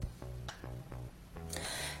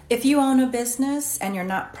If you own a business and you're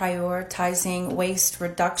not prioritizing waste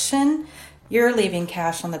reduction, you're leaving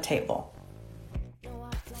cash on the table.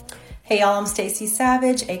 Hey y'all, I'm Stacy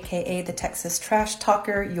Savage, aka the Texas Trash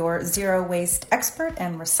Talker, your zero waste expert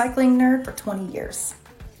and recycling nerd for 20 years.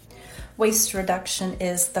 Waste reduction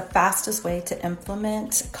is the fastest way to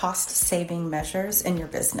implement cost-saving measures in your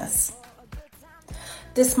business.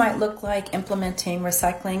 This might look like implementing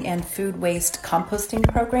recycling and food waste composting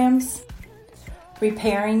programs,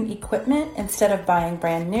 repairing equipment instead of buying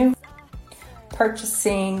brand new,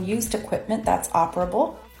 purchasing used equipment that's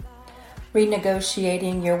operable,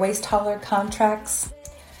 renegotiating your waste hauler contracts,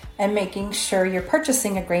 and making sure your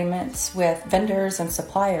purchasing agreements with vendors and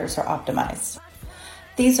suppliers are optimized.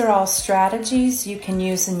 These are all strategies you can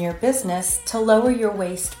use in your business to lower your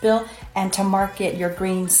waste bill and to market your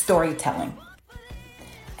green storytelling.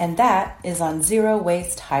 And that is on Zero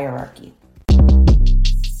Waste Hierarchy.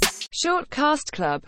 Shortcast Club.